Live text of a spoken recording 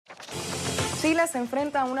Chile se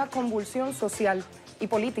enfrenta a una convulsión social y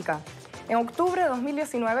política. En octubre de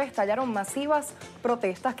 2019 estallaron masivas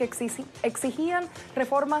protestas que exigían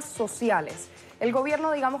reformas sociales. El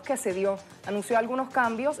gobierno, digamos que cedió, anunció algunos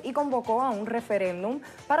cambios y convocó a un referéndum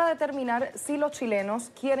para determinar si los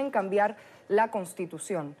chilenos quieren cambiar la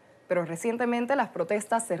Constitución. Pero recientemente las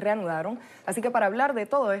protestas se reanudaron, así que para hablar de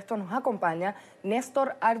todo esto nos acompaña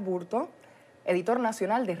Néstor Arburto, editor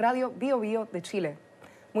nacional de Radio Bio Bio de Chile.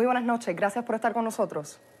 Muy buenas noches, gracias por estar con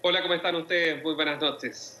nosotros. Hola, ¿cómo están ustedes? Muy buenas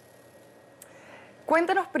noches.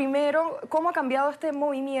 Cuéntenos primero cómo ha cambiado este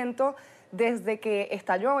movimiento desde que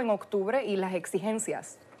estalló en octubre y las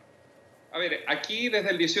exigencias. A ver, aquí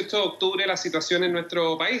desde el 18 de octubre la situación en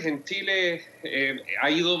nuestro país, en Chile, ha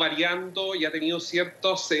ido variando y ha tenido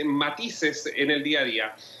ciertos matices en el día a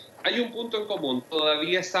día. Hay un punto en común,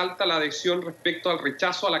 todavía es alta la adhesión respecto al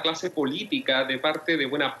rechazo a la clase política de parte de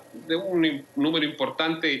un número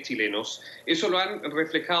importante de chilenos. Eso lo han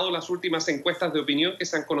reflejado las últimas encuestas de opinión que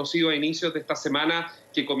se han conocido a inicios de esta semana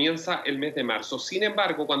que comienza el mes de marzo. Sin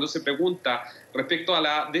embargo, cuando se pregunta respecto a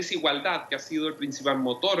la desigualdad, que ha sido el principal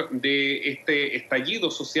motor de este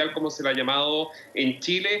estallido social, como se lo ha llamado en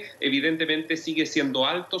Chile, evidentemente sigue siendo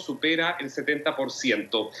alto, supera el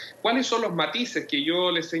 70%. ¿Cuáles son los matices que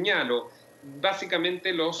yo les señalo?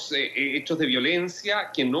 Básicamente los hechos de violencia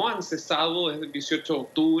que no han cesado desde el 18 de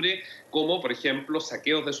octubre, como por ejemplo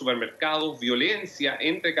saqueos de supermercados, violencia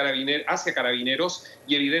hacia carabineros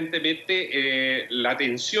y evidentemente la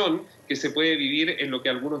tensión que se puede vivir en lo que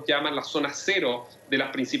algunos llaman la zona cero de las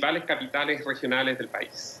principales capitales regionales del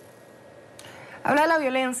país. Habla de la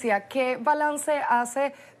violencia. ¿Qué balance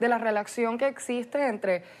hace de la relación que existe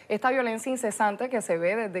entre esta violencia incesante que se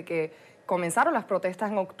ve desde que comenzaron las protestas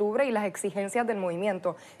en octubre y las exigencias del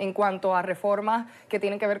movimiento en cuanto a reformas que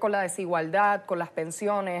tienen que ver con la desigualdad, con las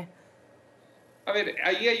pensiones? A ver,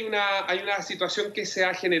 ahí hay una situación que se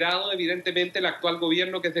ha generado, evidentemente, el actual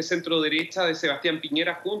gobierno, que es de centro derecha, de Sebastián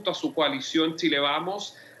Piñera, junto a su coalición Chile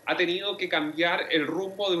Vamos, ha tenido que cambiar el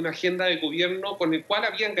rumbo de una agenda de gobierno con el cual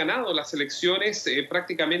habían ganado las elecciones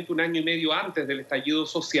prácticamente un año y medio antes del estallido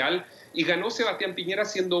social, y ganó Sebastián Piñera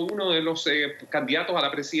siendo uno de los candidatos a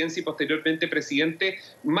la presidencia y posteriormente presidente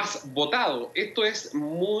más votado. Esto es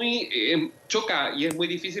muy choca y es muy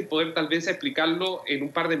difícil poder tal vez explicarlo en un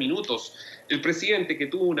par de minutos. El presidente, que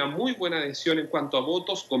tuvo una muy buena adhesión en cuanto a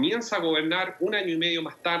votos, comienza a gobernar un año y medio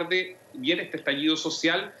más tarde, viene este estallido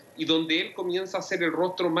social y donde él comienza a ser el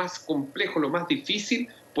rostro más complejo, lo más difícil,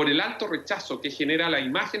 por el alto rechazo que genera la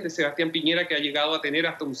imagen de Sebastián Piñera, que ha llegado a tener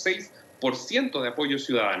hasta un 6% de apoyo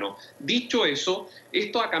ciudadano. Dicho eso,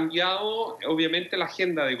 esto ha cambiado obviamente la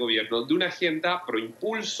agenda de gobierno, de una agenda pro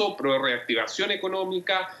impulso, pro reactivación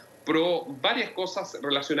económica, pro varias cosas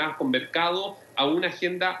relacionadas con mercado, a una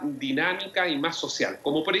agenda dinámica y más social.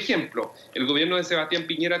 Como por ejemplo, el gobierno de Sebastián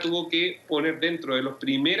Piñera tuvo que poner dentro de los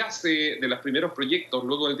primeros proyectos,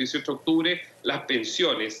 luego del 18 de octubre, las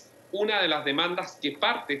pensiones. Una de las demandas que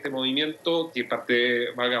parte este movimiento, que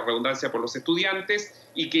parte, valga la redundancia, por los estudiantes,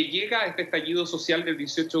 y que llega a este estallido social del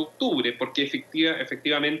 18 de octubre, porque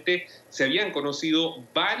efectivamente se habían conocido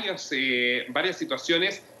varias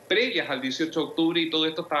situaciones previas al 18 de octubre y todo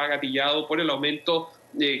esto estaba gatillado por el aumento,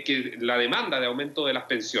 la demanda de aumento de las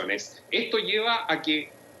pensiones. Esto lleva a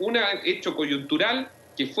que un hecho coyuntural,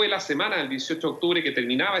 que fue la semana del 18 de octubre, que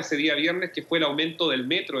terminaba ese día viernes, que fue el aumento del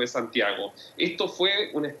metro de Santiago. Esto fue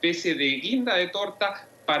una especie de guinda de torta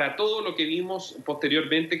para todo lo que vimos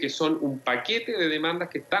posteriormente, que son un paquete de demandas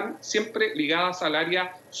que están siempre ligadas al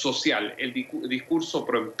área social. El discurso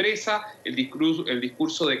pro empresa, el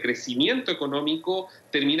discurso de crecimiento económico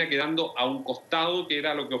termina quedando a un costado, que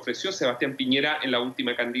era lo que ofreció Sebastián Piñera en la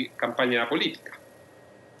última campaña política.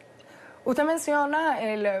 Usted menciona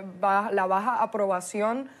la baja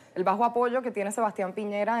aprobación, el bajo apoyo que tiene Sebastián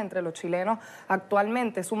Piñera entre los chilenos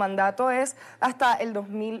actualmente. Su mandato es hasta el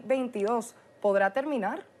 2022. ¿Podrá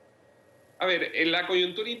terminar? A ver, en la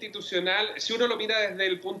coyuntura institucional, si uno lo mira desde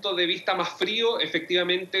el punto de vista más frío,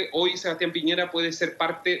 efectivamente hoy Sebastián Piñera puede ser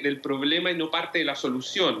parte del problema y no parte de la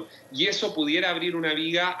solución. Y eso pudiera abrir una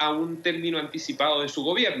viga a un término anticipado de su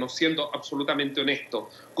gobierno, siendo absolutamente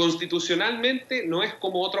honesto. Constitucionalmente no es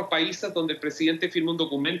como otros países donde el presidente firma un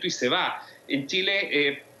documento y se va. En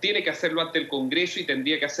Chile tiene que hacerlo ante el Congreso y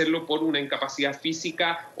tendría que hacerlo por una incapacidad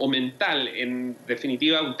física o mental, en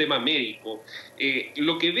definitiva un tema médico.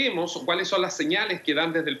 Lo que vemos, cuáles son las señales que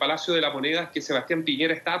dan desde el Palacio de la Moneda, es que Sebastián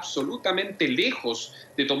Piñera está absolutamente lejos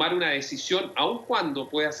de tomar una decisión, aun cuando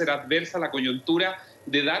pueda ser adversa la coyuntura,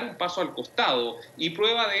 de dar un paso al costado. Y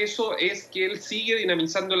prueba de eso es que él sigue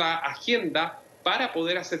dinamizando la agenda para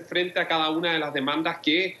poder hacer frente a cada una de las demandas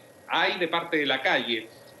que hay de parte de la calle.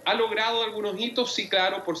 ¿Ha logrado algunos hitos? Sí,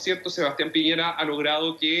 claro, por cierto, Sebastián Piñera ha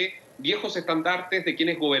logrado que viejos estandartes de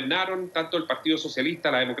quienes gobernaron tanto el Partido Socialista,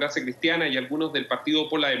 la Democracia Cristiana y algunos del Partido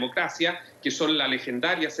por la Democracia, que son la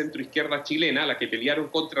legendaria centroizquierda chilena, la que pelearon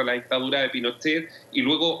contra la dictadura de Pinochet y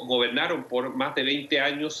luego gobernaron por más de 20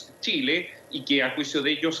 años Chile, y que a juicio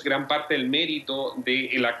de ellos gran parte del mérito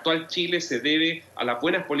del actual Chile se debe a las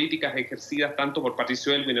buenas políticas ejercidas tanto por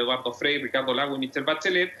Patricio Elwin, Eduardo Frei, Ricardo Lagos y Michelle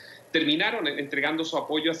Bachelet, terminaron entregando su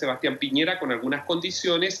apoyo a Sebastián Piñera con algunas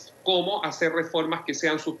condiciones, como hacer reformas que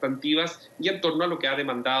sean sustantivas y en torno a lo que ha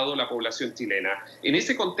demandado la población chilena. En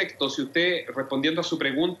ese contexto, si usted, respondiendo a su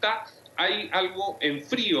pregunta, hay algo en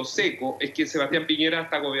frío, seco, es que Sebastián Piñera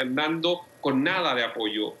está gobernando con nada de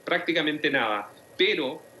apoyo, prácticamente nada.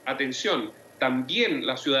 Pero, atención, también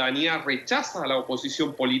la ciudadanía rechaza a la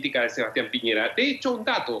oposición política de Sebastián Piñera. De hecho, un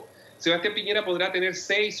dato: Sebastián Piñera podrá tener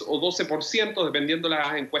 6 o 12%, dependiendo de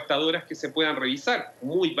las encuestadoras que se puedan revisar.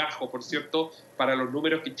 Muy bajo, por cierto, para los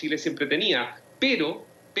números que Chile siempre tenía. Pero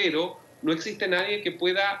no existe nadie que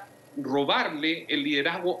pueda robarle el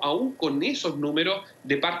liderazgo, aún con esos números,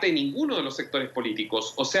 de parte de ninguno de los sectores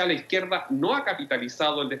políticos. O sea, la izquierda no ha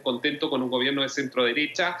capitalizado el descontento con un gobierno de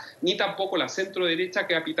centro-derecha, ni tampoco la centro-derecha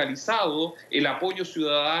que ha capitalizado el apoyo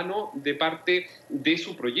ciudadano de parte de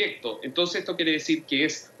su proyecto. Entonces, esto quiere decir que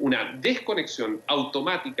es una desconexión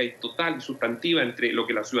automática y total y sustantiva entre lo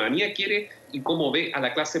que la ciudadanía quiere y cómo ve a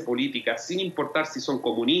la clase política, sin importar si son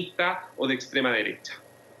comunistas o de extrema derecha.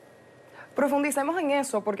 Profundicemos en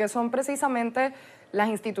eso, porque son precisamente las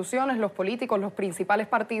instituciones, los políticos, los principales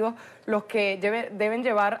partidos los que deben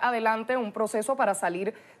llevar adelante un proceso para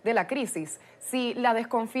salir de la crisis. Si la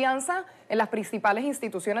desconfianza en las principales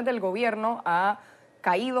instituciones del gobierno ha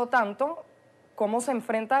caído tanto, ¿cómo se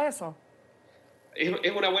enfrenta a eso?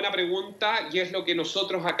 Es una buena pregunta y es lo que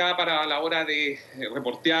nosotros acá, para la hora de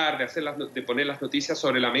reportear, de poner las noticias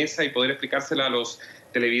sobre la mesa y poder explicársela a los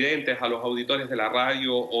televidentes, a los auditores de la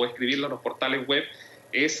radio o escribirlo en los portales web,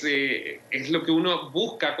 es lo que uno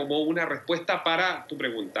busca como una respuesta para tu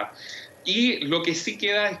pregunta. Y lo que sí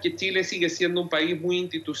queda es que Chile sigue siendo un país muy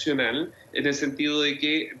institucional, en el sentido de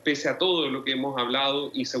que, pese a todo lo que hemos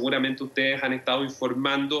hablado, y seguramente ustedes han estado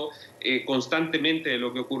informando constantemente de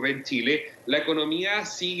lo que ocurre en Chile, la economía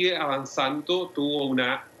sigue avanzando, tuvo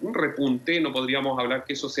un repunte. No podríamos hablar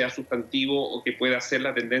que eso sea sustantivo o que pueda ser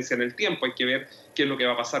la tendencia en el tiempo, hay que ver qué es lo que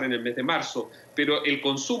va a pasar en el mes de marzo, pero el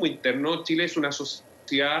consumo interno, Chile es una sociedad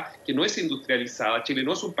que no es industrializada. Chile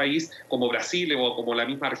no es un país como Brasil o como la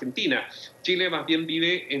misma Argentina. Chile más bien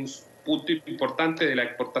vive en un punto importante de las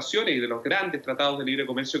exportaciones y de los grandes tratados de libre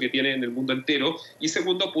comercio que tiene en el mundo entero. Y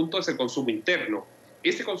segundo punto es el consumo interno.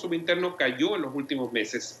 Ese consumo interno cayó en los últimos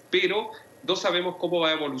meses, pero no sabemos cómo va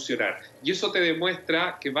a evolucionar. Y eso te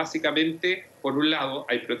demuestra que básicamente, por un lado,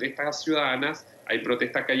 hay protestas ciudadanas, hay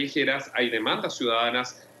protestas callejeras, hay demandas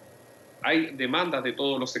ciudadanas, hay demandas de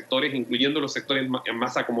todos los sectores, incluyendo los sectores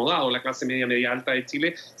más acomodados, la clase media alta de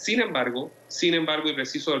Chile. Sin embargo, y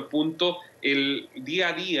preciso del punto, el día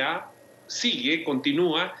a día sigue,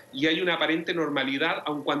 continúa, y hay una aparente normalidad,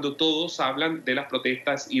 aun cuando todos hablan de las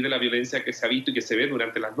protestas y de la violencia que se ha visto y que se ve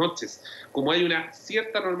durante las noches. Como hay una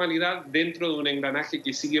cierta normalidad dentro de un engranaje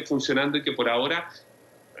que sigue funcionando y que por ahora,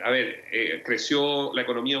 creció la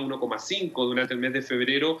economía 1,5% durante el mes de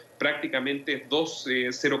febrero, prácticamente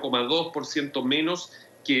 0,2% menos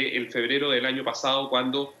que el febrero del año pasado,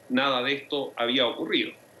 cuando nada de esto había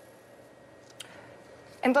ocurrido.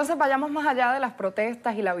 Entonces vayamos más allá de las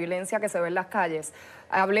protestas y la violencia que se ve en las calles.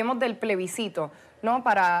 Hablemos del plebiscito, ¿no?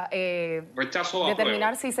 Para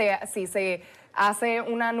determinar si se hace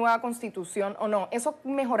una nueva constitución o no. ¿Eso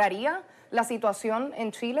mejoraría la situación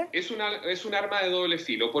en Chile? Es un arma de doble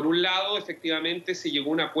filo. Por un lado, efectivamente, se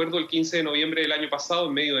llegó a un acuerdo el 15 de noviembre del año pasado,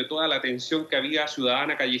 en medio de toda la tensión que había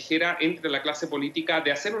ciudadana callejera entre la clase política,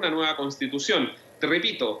 de hacer una nueva constitución. Te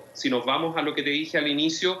repito, si nos vamos a lo que te dije al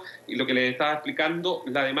inicio y lo que les estaba explicando,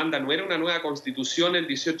 la demanda no era una nueva constitución el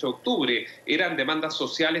 18 de octubre, eran demandas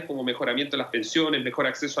sociales como mejoramiento de las pensiones, mejor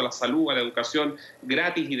acceso a la salud, a la educación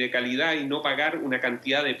gratis y de calidad, y no pagar una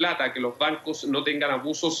cantidad de plata, que los bancos no tengan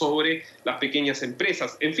abusos sobre las pequeñas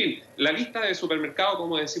empresas. En fin, la lista de supermercado,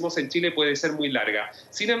 como decimos en Chile, puede ser muy larga.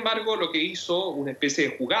 Sin embargo, lo que hizo una especie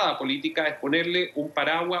de jugada política es ponerle un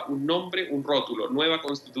paraguas, un nombre, un rótulo: nueva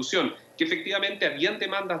constitución, que efectivamente habían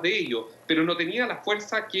demandas de ello, pero no tenía la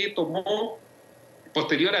fuerza que tomó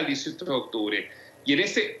posterior al 18 de octubre. Y en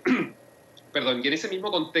ese, y en ese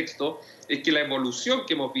mismo contexto es que la evolución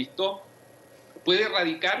que hemos visto puede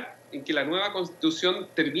radicar en que la nueva constitución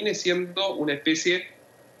termine siendo una especie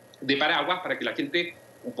de paraguas para que la gente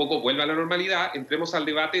un poco vuelva a la normalidad, entremos al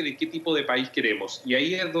debate de qué tipo de país queremos. Y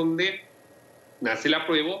ahí es donde nace el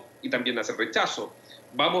apruebo y también nace el rechazo.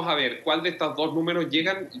 Vamos a ver cuál de estos dos números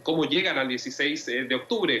llegan y cómo llegan al 16 de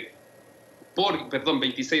octubre,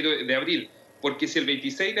 26 de abril, porque si el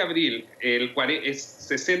 26 de abril es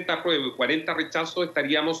 60 apruebo y 40 rechazo,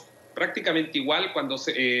 estaríamos prácticamente igual cuando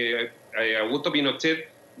Augusto Pinochet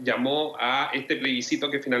llamó a este plebiscito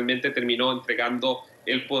que finalmente terminó entregando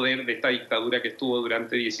el poder de esta dictadura que estuvo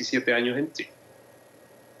durante 17 años en Chile.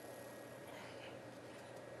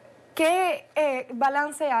 ¿Qué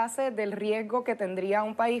balance hace del riesgo que tendría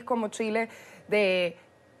un país como Chile de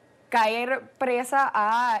caer presa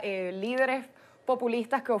a líderes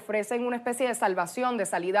populistas que ofrecen una especie de salvación, de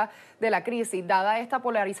salida de la crisis, dada esta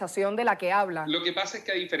polarización de la que habla? Lo que pasa es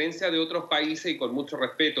que a diferencia de otros países, y con mucho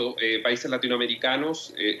respeto, países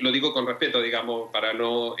latinoamericanos, lo digo con respeto, digamos, para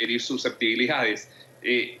no herir susceptibilidades,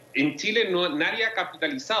 en Chile nadie ha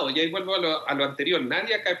capitalizado, y ahí vuelvo a lo anterior,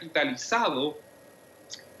 nadie ha capitalizado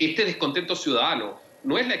este descontento ciudadano.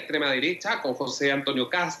 No es la extrema derecha con José Antonio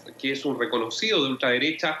Kast, que es un reconocido de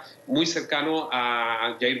ultraderecha muy cercano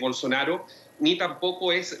a Jair Bolsonaro, ni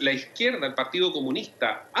tampoco es la izquierda, el Partido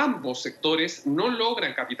Comunista. Ambos sectores no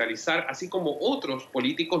logran capitalizar, así como otros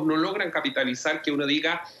políticos no logran capitalizar que uno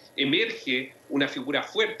diga emerge una figura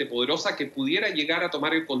fuerte, poderosa, que pudiera llegar a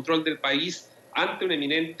tomar el control del país ante una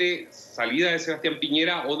eminente salida de Sebastián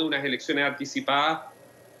Piñera o de unas elecciones anticipadas,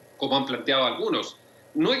 como han planteado algunos.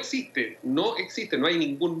 No existe, no hay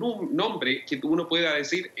ningún nombre que uno pueda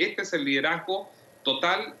decir, este es el liderazgo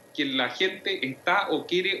total que la gente está o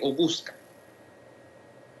quiere o busca.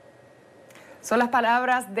 Son las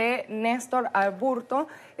palabras de Néstor Aburto,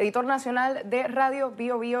 editor nacional de Radio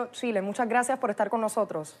Bio Bio Chile. Muchas gracias por estar con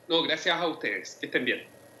nosotros. No, gracias a ustedes. Que estén bien.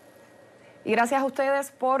 Y gracias a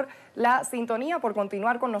ustedes por la sintonía, por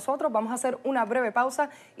continuar con nosotros. Vamos a hacer una breve pausa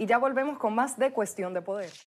y ya volvemos con más de Cuestión de Poder.